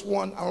 and verse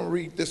 1, I'll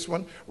read this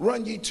one.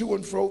 Run ye to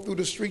and fro through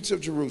the streets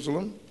of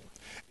Jerusalem,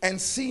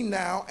 and see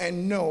now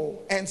and know,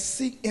 and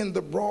seek in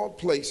the broad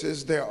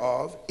places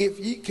thereof, if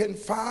ye can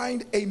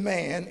find a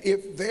man,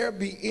 if there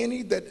be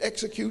any that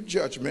execute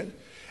judgment,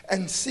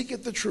 and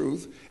seeketh the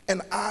truth,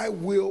 and I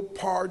will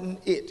pardon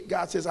it.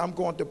 God says, I'm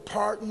going to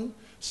pardon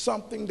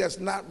something that's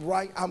not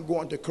right. I'm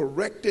going to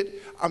correct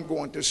it. I'm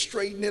going to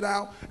straighten it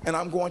out, and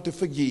I'm going to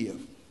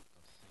forgive.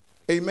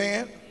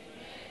 Amen?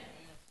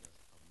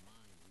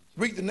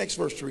 Read the next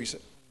verse, Teresa.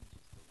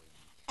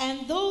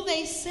 And though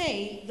they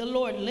say the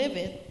Lord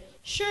liveth,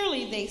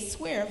 surely they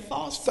swear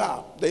falsely.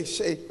 Stop. They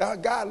say,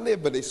 God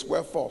lived, but they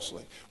swear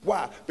falsely.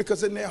 Why?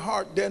 Because in their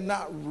heart, they're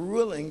not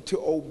willing to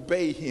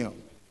obey him.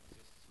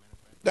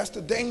 That's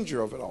the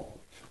danger of it all.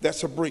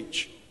 That's a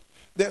breach.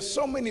 There's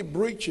so many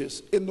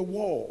breaches in the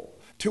wall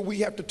till we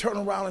have to turn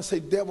around and say,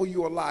 devil,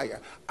 you're a liar.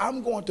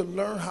 I'm going to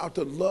learn how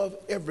to love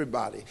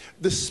everybody.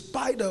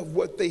 Despite of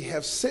what they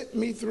have sent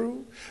me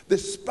through,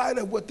 despite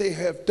of what they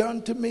have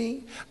done to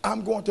me,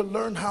 I'm going to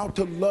learn how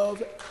to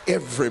love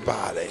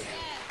everybody.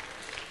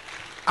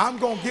 I'm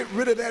going to get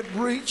rid of that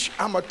breach.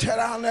 I'm going to tear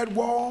down that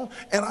wall,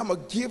 and I'm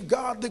going to give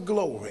God the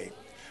glory.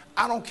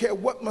 I don't care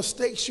what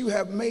mistakes you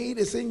have made,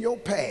 it's in your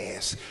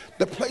past.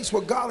 The place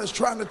where God is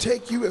trying to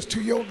take you is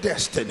to your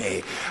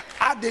destiny.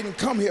 I didn't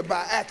come here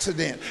by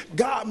accident.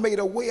 God made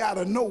a way out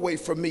of no way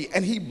for me,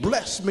 and he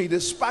blessed me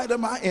despite of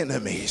my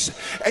enemies.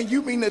 And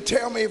you mean to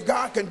tell me if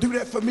God can do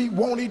that for me,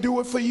 won't he do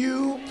it for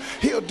you?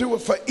 He'll do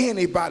it for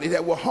anybody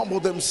that will humble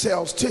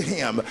themselves to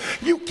him.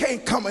 You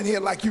can't come in here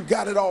like you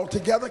got it all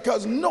together,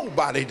 because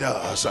nobody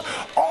does.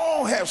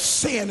 All have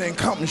sinned and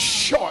come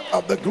short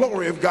of the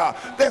glory of God.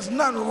 There's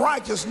none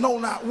righteous, no,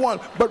 not one.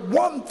 But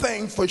one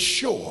thing for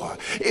sure,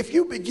 if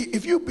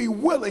you be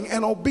willing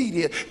and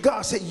obedient,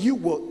 God said you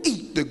will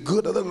eat the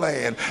good of the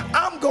land.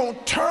 I'm going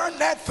to turn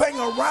that thing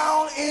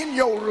around in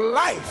your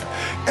life,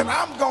 and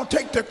I'm going to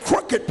take the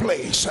crooked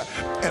place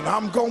and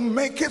I'm going to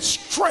make it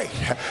straight.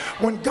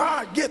 When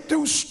God get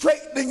through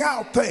straightening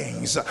out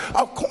things,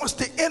 of course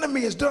the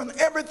enemy has done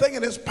everything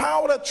in his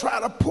power to try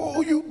to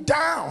pull you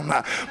down,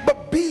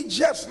 but be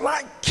just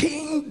like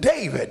King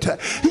David.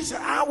 He said,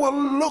 I will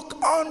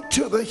look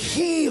unto the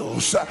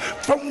hills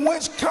from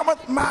whence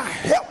cometh my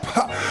help.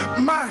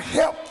 My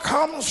help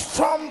comes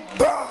from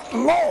the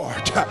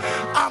Lord.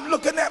 I'm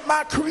looking at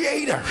my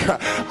creator.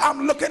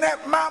 I'm looking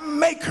at my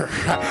maker.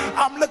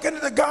 I'm looking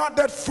at the God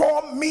that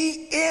formed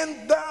me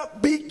in the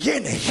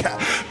beginning.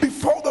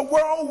 Before the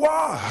world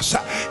was,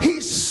 he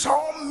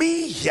saw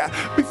me.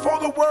 Before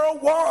the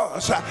world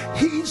was,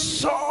 he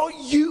saw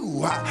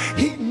you.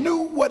 He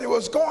knew what it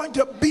was going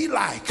to be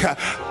like.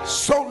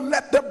 So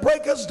let the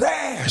breakers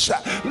dash,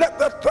 let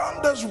the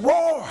thunders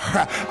roar.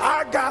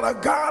 I got a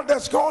God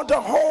that's going to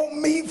hold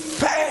me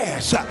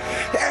fast.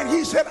 And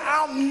he said,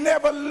 I'll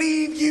never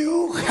leave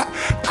you.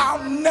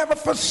 I'll never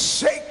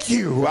forsake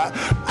you.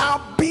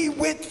 I'll be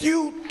with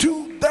you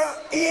to the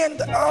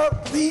end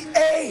of the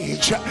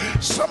age.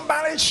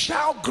 Somebody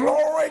shout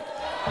glory.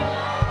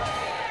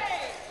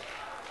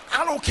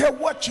 I don't care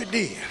what you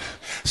did.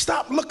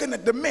 Stop looking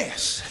at the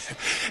mess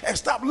and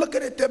stop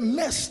looking at the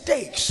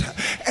mistakes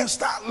and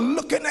start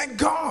looking at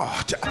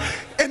God.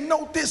 And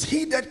note this,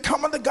 he that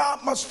cometh to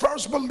God must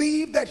first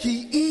believe that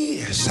he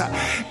is,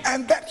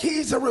 and that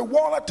he's a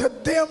rewarder to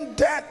them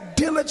that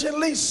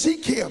diligently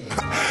seek him.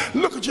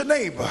 Look at your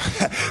neighbor.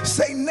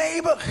 Say,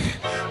 neighbor,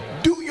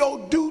 do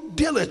your due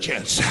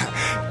diligence.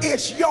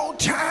 It's your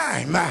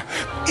time.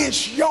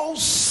 It's your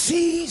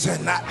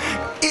season.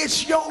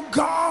 It's your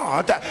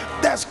God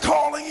that's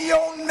calling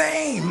your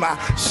name.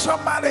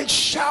 Somebody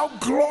shout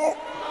glory.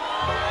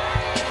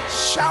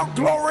 Shout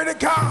glory to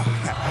God.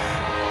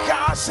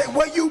 God said,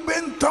 well, you've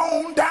been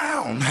thrown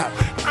down,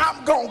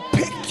 I'm going to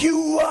pick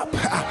you up.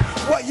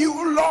 Well,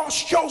 you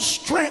lost your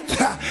strength,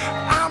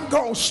 I'm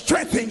going to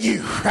strengthen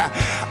you.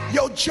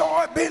 Your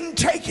joy been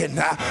taken,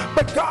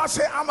 but God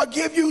said, I'm going to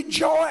give you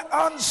joy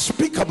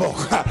unspeakable.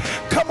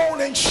 Come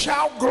on and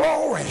shout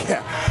glory.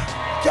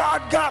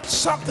 God got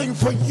something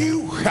for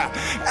you,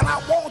 and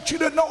I want want you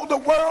to know the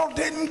world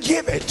didn't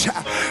give it,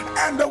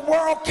 and the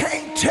world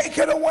can't take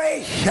it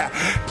away.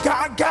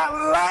 God got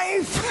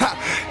life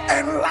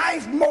and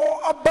life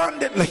more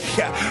abundantly.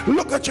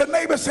 Look at your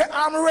neighbor and say,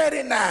 I'm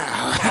ready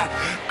now.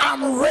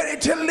 I'm ready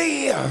to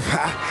live.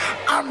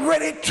 I'm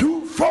ready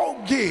to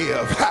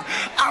forgive.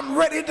 I'm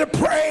ready to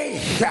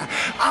pray.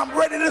 I'm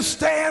ready to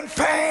stand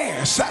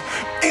fast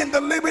in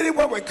the liberty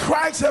wherewith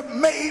Christ have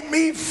made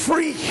me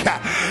free.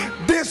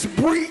 This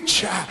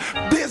breach,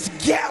 this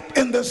gap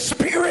in the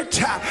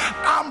spirit,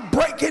 I'm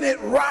breaking it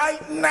right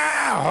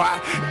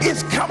now.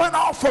 It's coming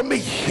off of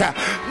me.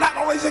 Not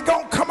only is it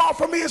going to come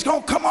off of me, it's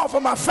going to come off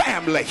of my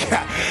family.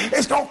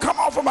 It's going to come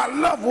off of my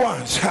loved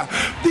ones.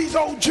 These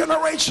old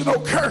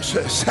generational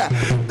curses,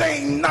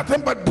 they ain't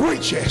nothing but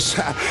breaches.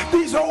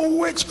 These old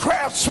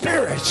witchcraft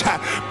spirits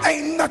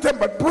ain't nothing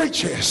but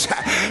breaches.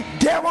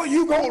 Devil,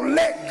 you gonna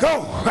let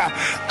go.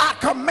 I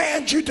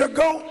command you to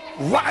go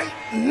right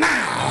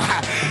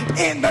now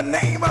in the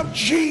name of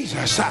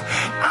Jesus.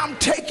 I'm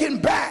taking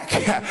back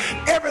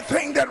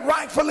everything that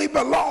rightfully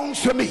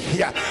belongs to me.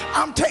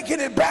 I'm taking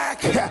it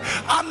back.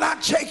 I'm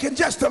not taking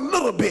just a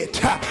little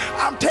bit.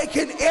 I'm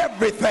taking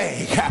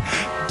everything.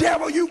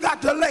 Devil, you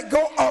got to let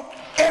go of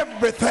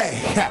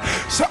everything.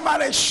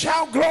 Somebody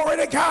shout glory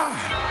to God.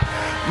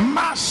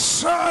 My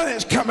son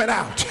is coming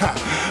out.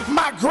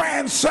 My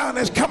grandson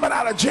is coming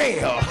out of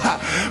jail.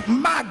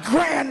 My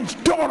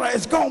granddaughter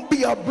is going to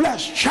be a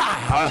blessed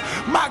child.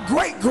 My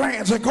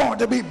great-grands are going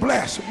to be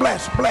blessed,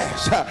 blessed,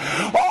 blessed.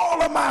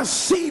 All of my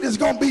seed is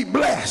going to be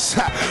blessed.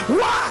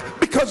 Why?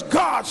 Because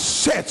God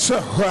said so.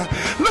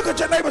 Look at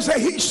your neighbor and say,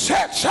 he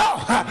said so.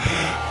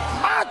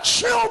 My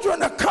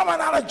children are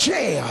coming out of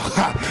jail.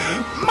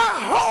 My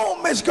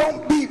home is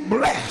going to be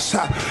blessed.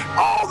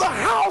 All the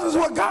houses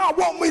where God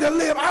wants me to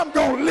live, I'm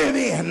going to live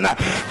in.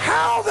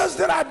 Houses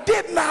that I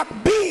did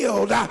not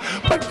build,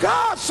 but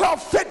God saw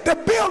fit to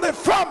build it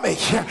for me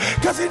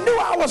because he knew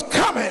I was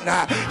coming.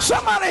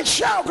 Somebody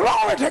shout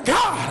glory to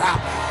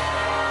God.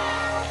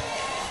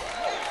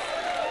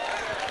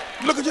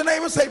 Look at your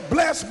neighbor and say,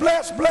 bless,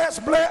 bless, bless,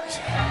 bless.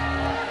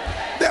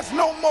 There's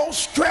no more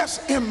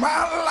stress in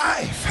my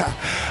life.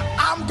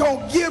 I'm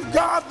going to give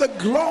God the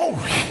glory.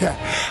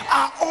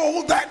 I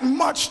owe that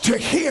much to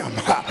him.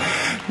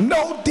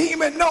 No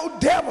demon, no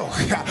devil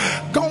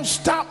going to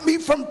stop me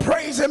from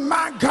praising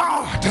my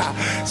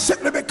God,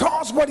 simply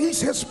because what he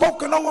has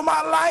spoken over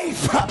my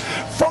life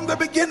from the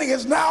beginning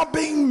is now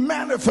being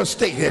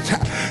manifested.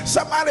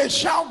 Somebody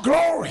shout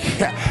glory.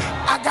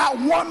 I got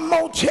one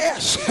more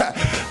test.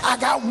 I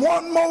got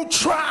one more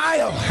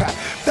trial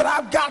that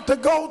I've got to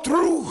go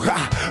through,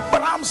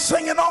 but I'm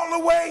singing all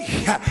the way.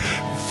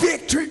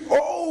 Victory,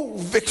 oh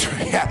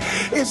victory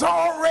is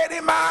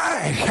already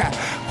mine.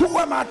 Who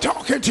am I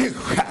talking to?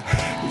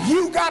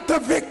 You got the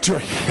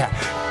victory.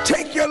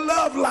 Take your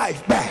love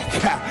life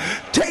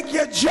back. Take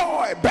your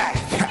joy back.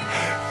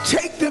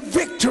 Take the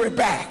victory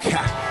back.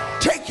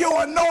 Take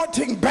your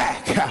anointing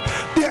back.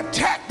 The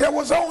attack that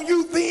was on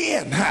you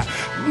then,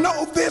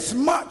 know this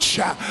much.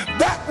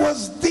 That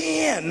was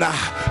then.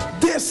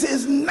 This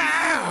is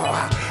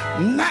now.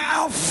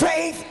 Now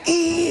faith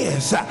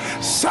is.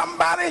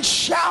 Somebody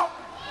shout.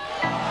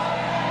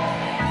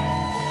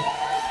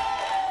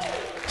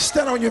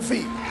 Stand on your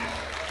feet.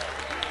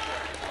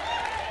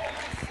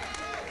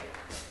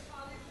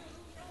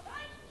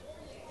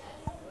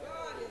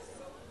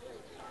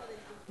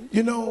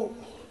 You know,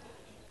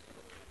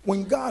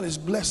 when God is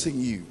blessing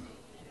you,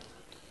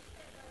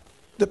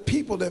 the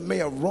people that may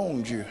have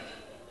wronged you,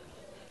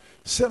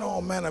 said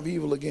all manner of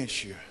evil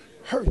against you,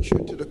 hurt you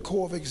to the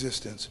core of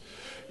existence.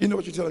 You know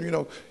what you tell them? You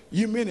know,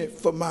 you meant it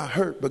for my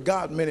hurt, but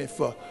God meant it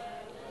for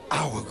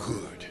our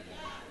good.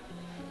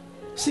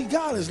 See,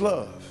 God is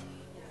love.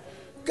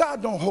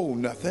 God don't hold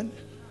nothing.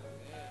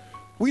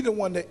 We the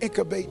one that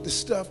incubate the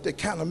stuff that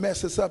kind of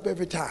messes up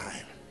every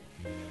time.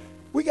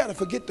 We got to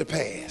forget the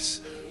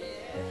past,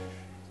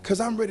 because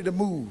I'm ready to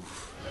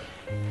move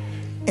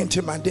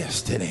into my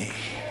destiny.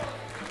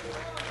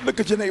 Look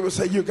at your neighbor and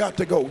say, you got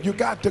to go. You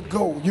got to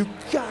go. You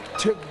got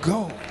to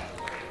go.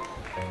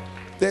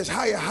 There's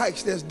higher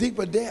heights. There's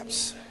deeper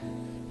depths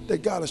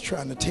that God is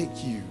trying to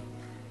take you.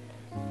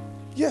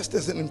 Yes,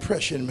 there's an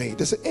impression made.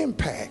 There's an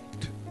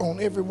impact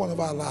on every one of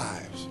our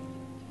lives.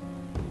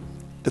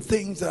 The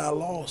things that I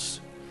lost,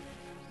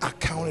 I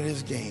counted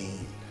as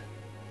gain.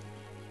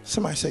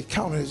 Somebody say,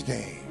 count it as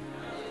gain.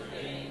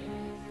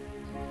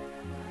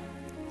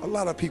 A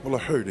lot of people are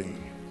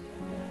hurting.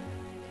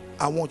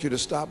 I want you to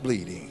stop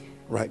bleeding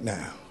right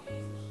now.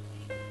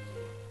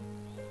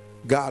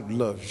 God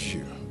loves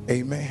you.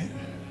 Amen.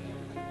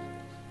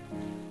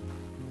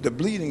 The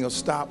bleeding will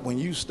stop when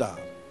you stop.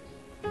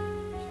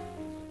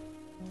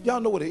 Y'all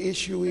know what the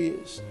issue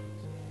is?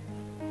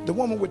 The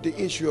woman with the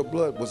issue of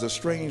blood was a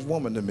strange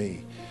woman to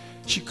me.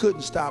 She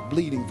couldn't stop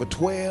bleeding for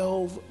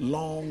 12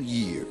 long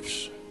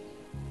years.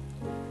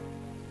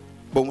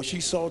 But when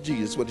she saw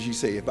Jesus, what did she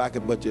say? If I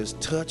could but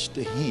just touch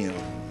the hem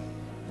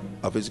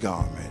of his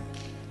garment,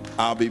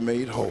 I'll be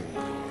made whole.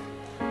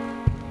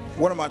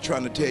 What am I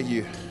trying to tell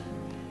you?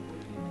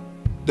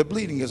 The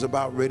bleeding is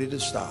about ready to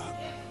stop.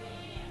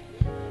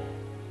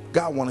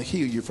 God want to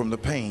heal you from the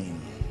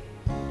pain.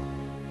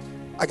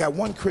 I got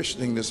one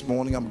christening this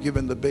morning. I'm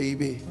giving the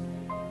baby,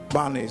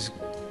 Bonnie's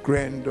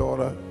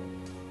granddaughter,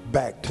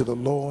 back to the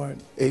Lord.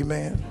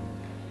 Amen.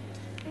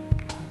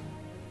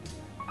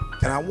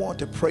 And I want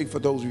to pray for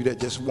those of you that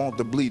just want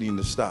the bleeding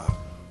to stop.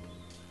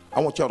 I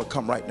want y'all to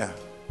come right now.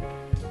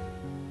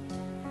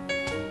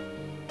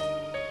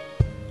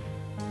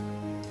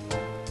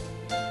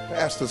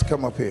 Pastors,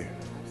 come up here.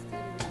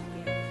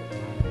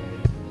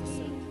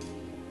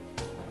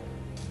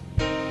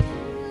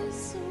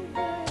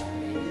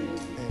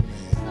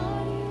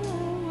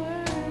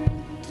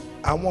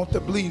 I want the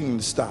bleeding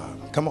to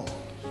stop. Come on.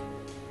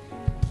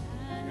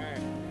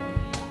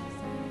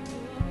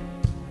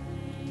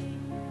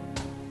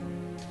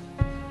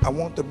 I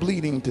want the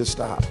bleeding to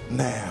stop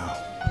now.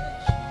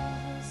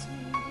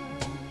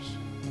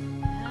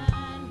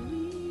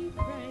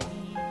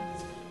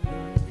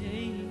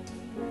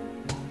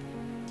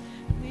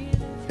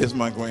 It's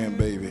my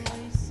grandbaby.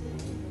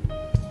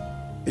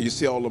 You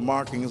see all the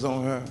markings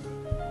on her?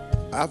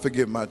 I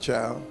forgive my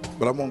child,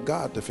 but I want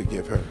God to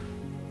forgive her.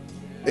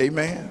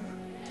 Amen.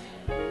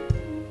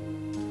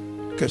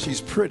 Because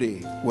she's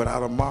pretty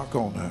without a mark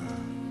on her.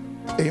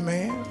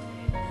 Amen.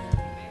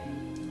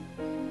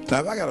 Now,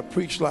 if I got to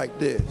preach like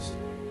this,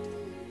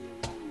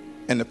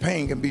 and the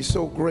pain can be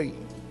so great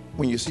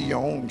when you see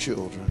your own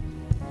children,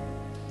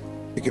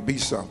 it could be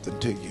something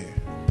to you.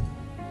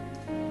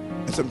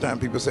 And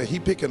sometimes people say, he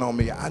picking on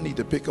me. I need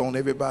to pick on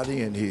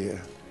everybody in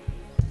here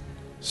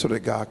so that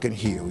God can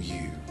heal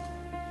you.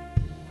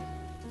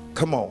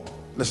 Come on,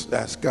 let's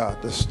ask God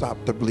to stop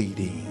the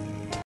bleeding.